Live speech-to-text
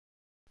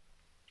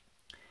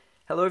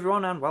Hello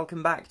everyone and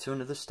welcome back to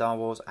another Star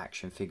Wars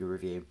action figure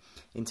review.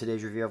 In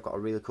today's review I've got a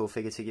really cool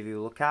figure to give you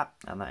a look at,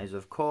 and that is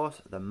of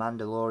course the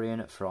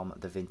Mandalorian from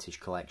the Vintage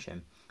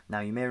Collection.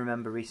 Now you may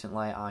remember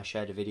recently I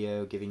shared a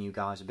video giving you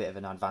guys a bit of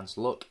an advanced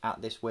look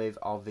at this wave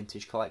of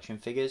Vintage Collection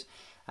figures,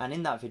 and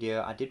in that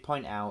video I did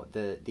point out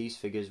that these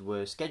figures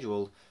were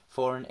scheduled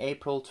for an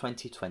April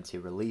 2020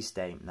 release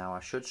date. Now I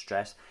should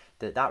stress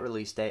that that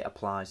release date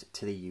applies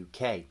to the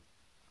UK.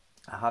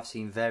 I have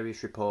seen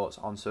various reports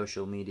on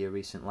social media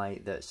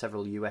recently that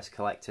several US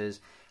collectors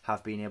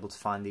have been able to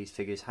find these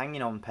figures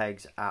hanging on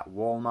pegs at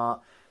Walmart.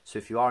 So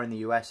if you are in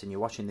the US and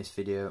you're watching this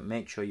video,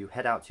 make sure you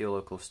head out to your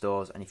local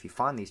stores, and if you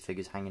find these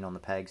figures hanging on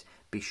the pegs,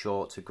 be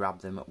sure to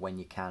grab them when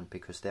you can,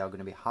 because they are going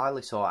to be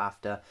highly sought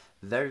after,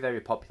 very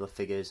popular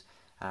figures,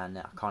 and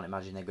I can't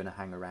imagine they're going to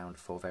hang around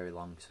for very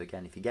long. So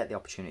again, if you get the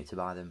opportunity to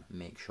buy them,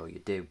 make sure you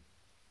do.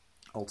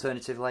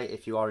 Alternatively,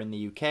 if you are in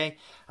the UK,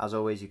 as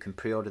always, you can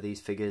pre-order these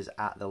figures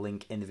at the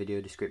link in the video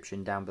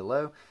description down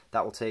below.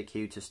 That will take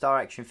you to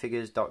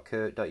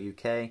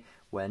staractionfigures.co.uk,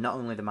 where not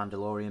only the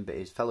Mandalorian but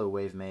his fellow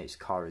wavemates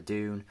Cara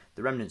Dune,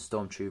 the Remnant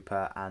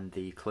Stormtrooper and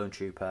the Clone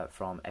Trooper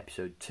from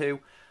Episode 2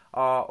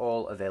 are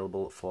all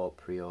available for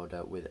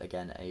pre-order, with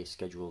again a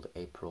scheduled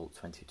April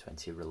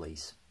 2020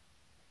 release.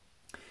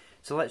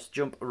 So let's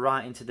jump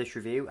right into this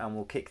review, and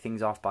we'll kick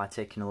things off by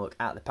taking a look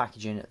at the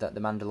packaging that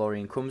the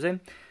Mandalorian comes in.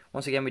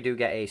 Once again, we do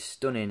get a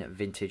stunning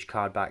vintage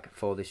card back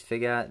for this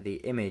figure. The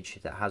image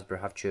that Hasbro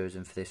have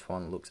chosen for this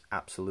one looks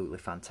absolutely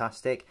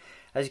fantastic.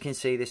 As you can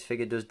see, this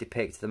figure does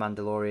depict the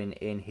Mandalorian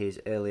in his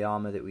early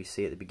armour that we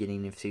see at the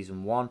beginning of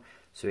Season 1,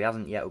 so he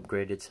hasn't yet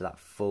upgraded to that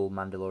full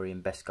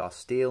Mandalorian Beskar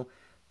steel,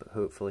 but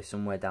hopefully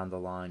somewhere down the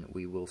line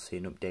we will see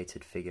an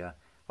updated figure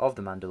of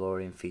the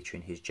Mandalorian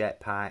featuring his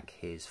jetpack,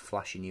 his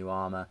flashy new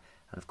armour,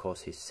 and of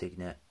course his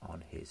signet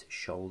on his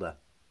shoulder.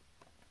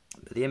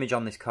 But the image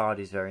on this card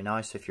is very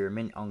nice, so if you're a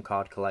mint on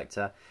card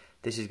collector,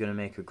 this is going to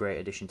make a great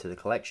addition to the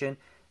collection.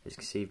 As you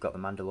can see, you've got the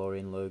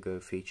Mandalorian logo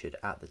featured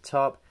at the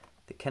top,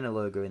 the Kenner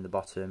logo in the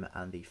bottom,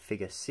 and the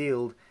figure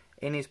sealed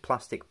in his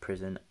plastic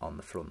prison on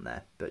the front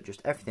there. But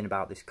just everything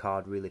about this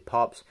card really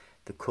pops.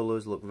 The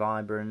colours look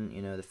vibrant,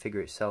 you know, the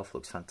figure itself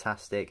looks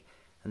fantastic,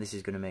 and this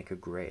is going to make a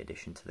great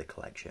addition to the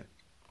collection.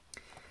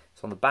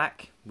 So on the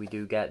back, we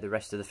do get the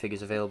rest of the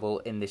figures available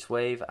in this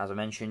wave. As I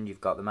mentioned, you've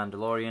got the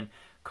Mandalorian,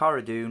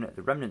 Cara Dune,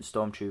 the Remnant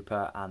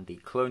Stormtrooper and the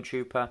Clone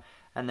Trooper,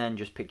 and then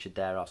just pictured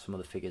there are some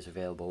other figures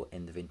available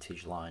in the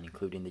vintage line,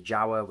 including the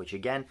Jawa, which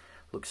again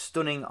looks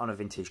stunning on a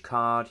vintage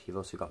card. You've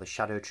also got the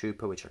Shadow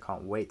Trooper, which I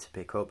can't wait to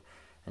pick up,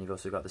 and you've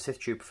also got the Sith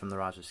Trooper from The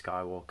Rise of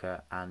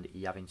Skywalker and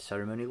Yavin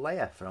Ceremony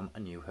Leia from A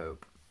New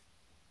Hope.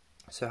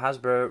 So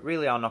Hasbro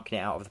really are knocking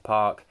it out of the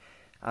park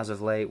as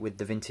of late with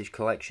the vintage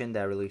collection.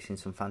 They're releasing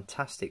some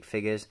fantastic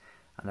figures,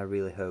 and I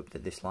really hope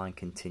that this line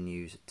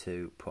continues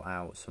to put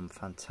out some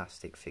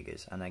fantastic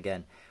figures. And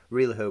again,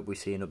 really hope we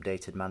see an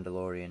updated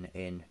Mandalorian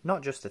in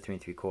not just the 3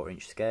 3/4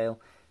 inch scale,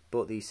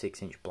 but the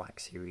 6-inch Black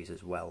Series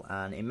as well.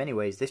 And in many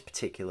ways, this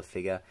particular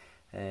figure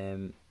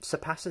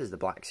surpasses the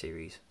Black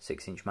Series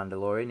 6-inch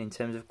Mandalorian in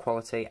terms of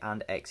quality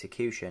and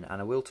execution, and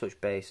I will touch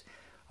base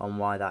on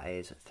why that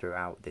is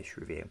throughout this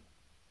review.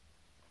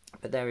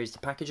 But there is the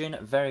packaging,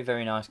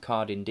 very nice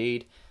card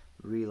indeed.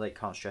 Really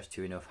can't stress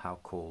to you enough how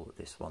cool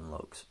this one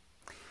looks.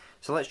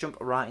 So let's jump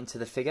right into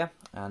the figure,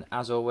 and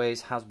as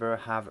always, Hasbro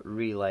have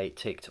really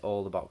ticked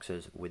all the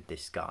boxes with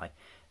this guy.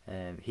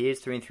 He is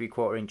 3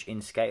 3/4 inch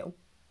in scale,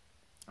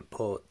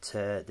 but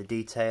the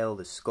detail,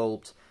 the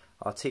sculpt,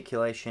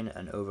 articulation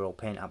and overall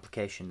paint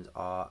applications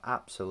are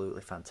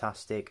absolutely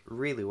fantastic,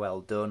 really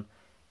well done.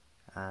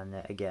 And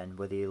again,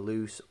 whether you're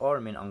loose or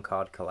a mint on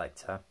card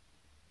collector,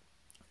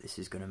 this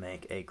is going to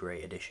make a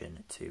great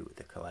addition to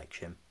the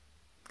collection.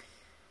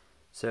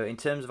 So in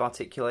terms of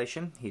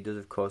articulation, he does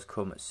of course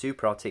come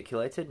super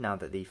articulated now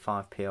that the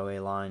 5 POA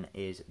line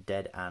is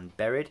dead and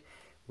buried.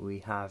 We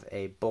have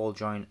a ball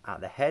joint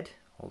at the head,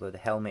 although the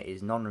helmet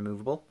is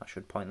non-removable, I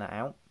should point that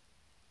out.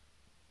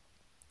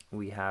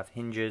 We have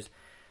hinges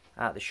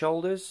at the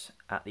shoulders,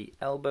 at the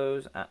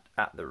elbows,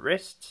 at the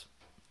wrists.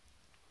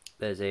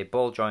 There's a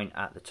ball joint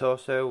at the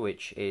torso,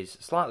 which is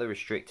slightly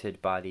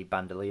restricted by the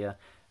bandolier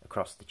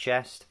across the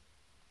chest.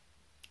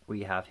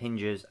 We have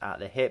hinges at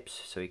the hips,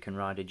 so you can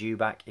ride a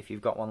dewback if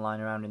you've got one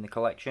lying around in the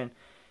collection.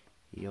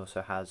 He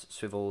also has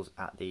swivels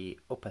at the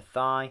upper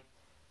thigh,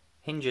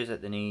 hinges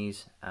at the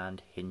knees,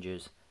 and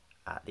hinges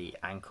at the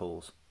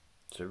ankles.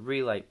 So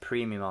really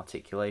premium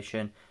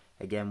articulation,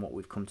 again what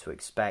we've come to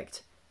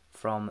expect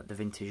from the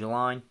vintage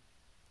line.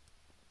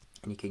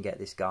 And you can get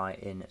this guy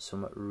in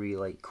some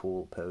really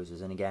cool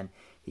poses, and again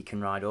he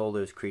can ride all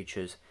those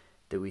creatures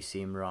that we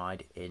see him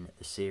ride in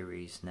the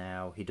series.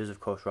 Now he does of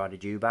course ride a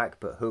dewback,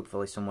 but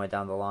hopefully somewhere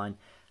down the line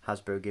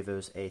Hasbro give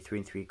us a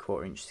 3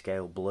 3/4 inch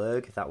scale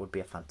blurg. That would be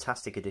a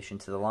fantastic addition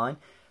to the line,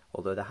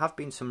 although there have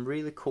been some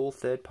really cool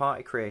third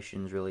party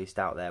creations released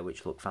out there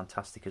which look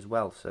fantastic as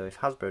well. So if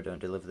Hasbro don't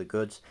deliver the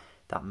goods,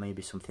 that may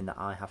be something that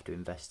I have to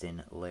invest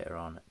in later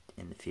on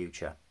in the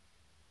future.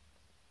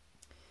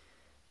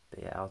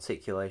 But yeah,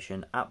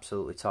 articulation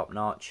absolutely top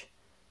notch.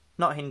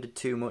 not hindered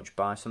too much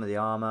by some of the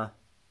armour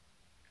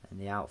and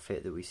the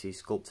outfit that we see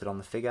sculpted on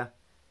the figure.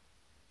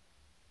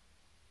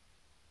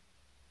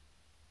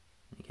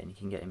 And again, you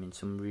can get him in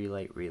some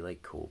really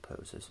cool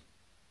poses.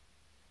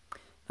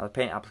 Now the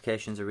paint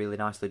applications are really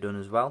nicely done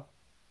as well.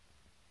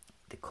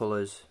 The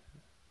colours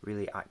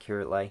really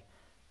accurately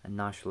and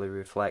nicely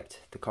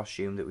reflect the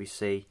costume that we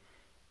see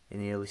in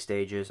the early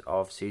stages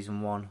of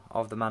Season 1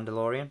 of The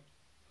Mandalorian.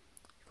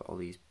 You've got all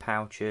these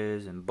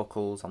pouches and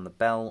buckles on the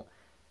belt,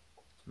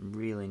 some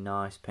really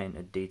nice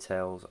painted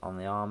details on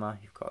the armour.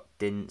 You've got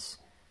dints,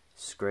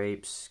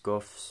 scrapes,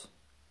 scuffs,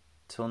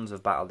 tons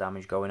of battle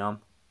damage going on.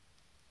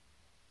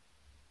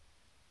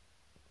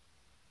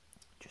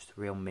 Just a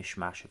real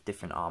mishmash of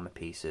different armour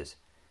pieces,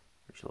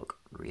 which look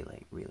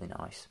really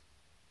nice.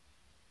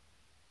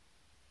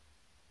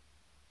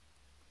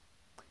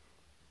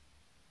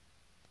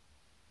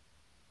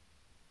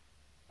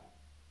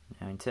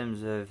 Now in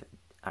terms of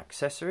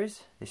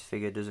accessories, this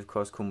figure does of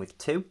course come with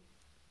two.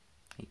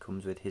 He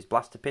comes with his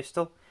blaster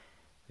pistol,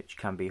 which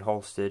can be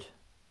holstered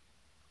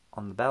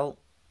on the belt.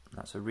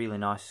 That's a really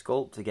nice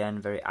sculpt,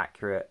 again very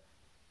accurate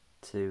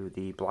to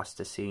the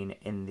blaster seen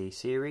in the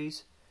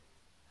series,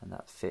 and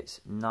that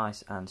fits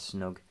nice and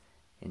snug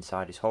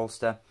inside his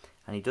holster.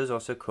 And he does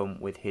also come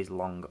with his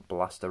long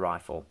blaster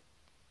rifle,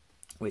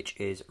 which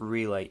is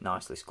really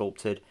nicely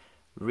sculpted,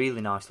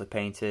 really nicely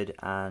painted,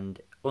 and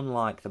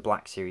unlike the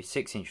Black Series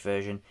 6-inch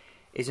version,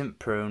 isn't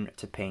prone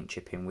to paint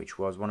chipping, which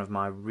was one of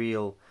my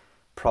real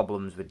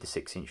problems with the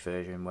 6-inch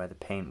version, where the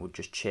paint would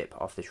just chip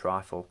off this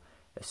rifle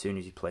as soon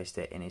as you placed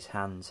it in his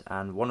hands.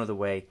 And one other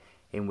way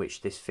in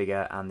which this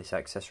figure and this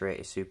accessory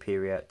is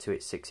superior to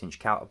its 6-inch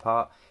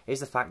counterpart is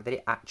the fact that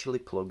it actually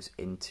plugs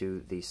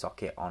into the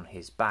socket on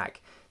his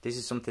back. This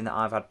is something that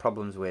I've had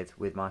problems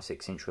with my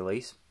 6-inch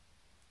release,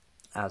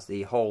 as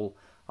the hole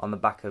on the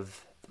back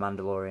of the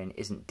Mandalorian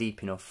isn't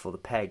deep enough for the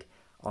peg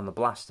on the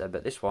blaster,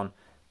 but this one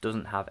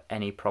doesn't have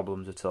any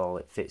problems at all.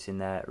 It fits in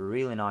there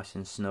really nice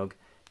and snug,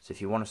 so if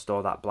you want to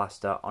store that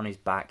blaster on his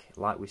back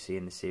like we see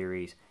in the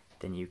series,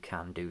 then you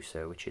can do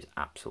so, which is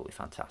absolutely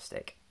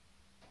fantastic.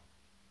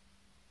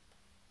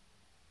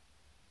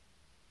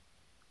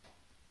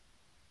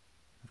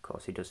 Of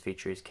course, he does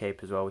feature his cape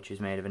as well, which is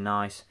made of a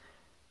nice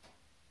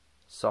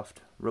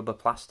soft rubber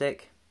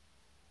plastic.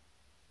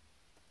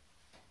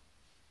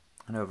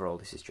 And overall,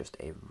 this is just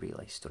a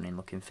really stunning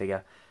looking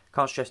figure.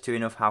 Can't stress too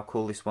enough how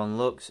cool this one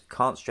looks.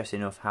 Can't stress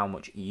enough how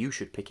much you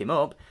should pick him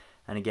up.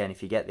 And again,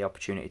 if you get the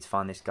opportunity to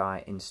find this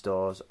guy in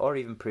stores or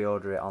even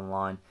pre-order it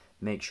online,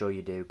 make sure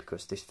you do,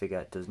 because this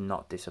figure does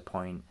not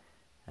disappoint.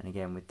 And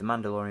again, with The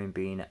Mandalorian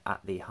being at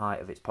the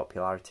height of its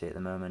popularity at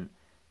the moment,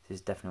 this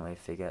is definitely a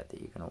figure that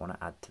you're going to want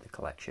to add to the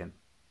collection.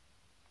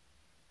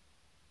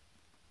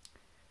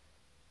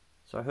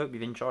 So I hope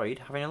you've enjoyed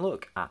having a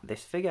look at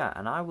this figure,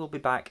 and I will be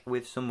back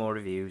with some more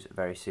reviews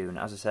very soon.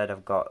 As I said,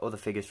 I've got other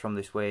figures from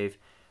this wave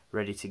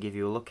ready to give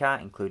you a look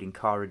at, including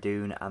Cara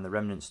Dune and the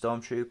Remnant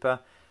Stormtrooper.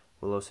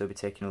 We'll also be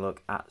taking a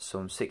look at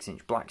some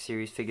 6-inch Black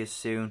Series figures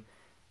soon,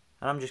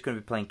 and I'm just going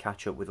to be playing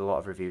catch up with a lot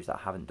of reviews that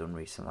I haven't done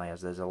recently,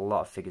 as there's a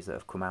lot of figures that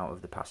have come out over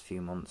the past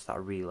few months that I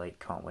really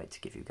can't wait to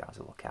give you guys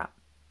a look at.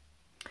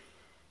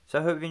 So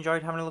I hope you've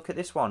enjoyed having a look at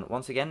this one.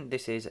 Once again,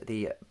 this is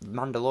the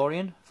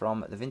Mandalorian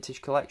from the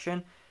Vintage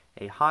Collection,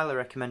 a highly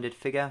recommended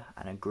figure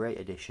and a great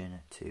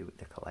addition to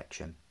the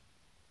collection.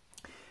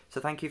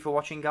 So thank you for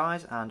watching,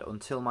 guys, and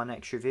until my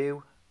next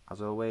review,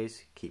 as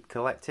always, keep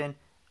collecting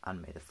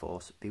and may the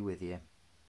Force be with you.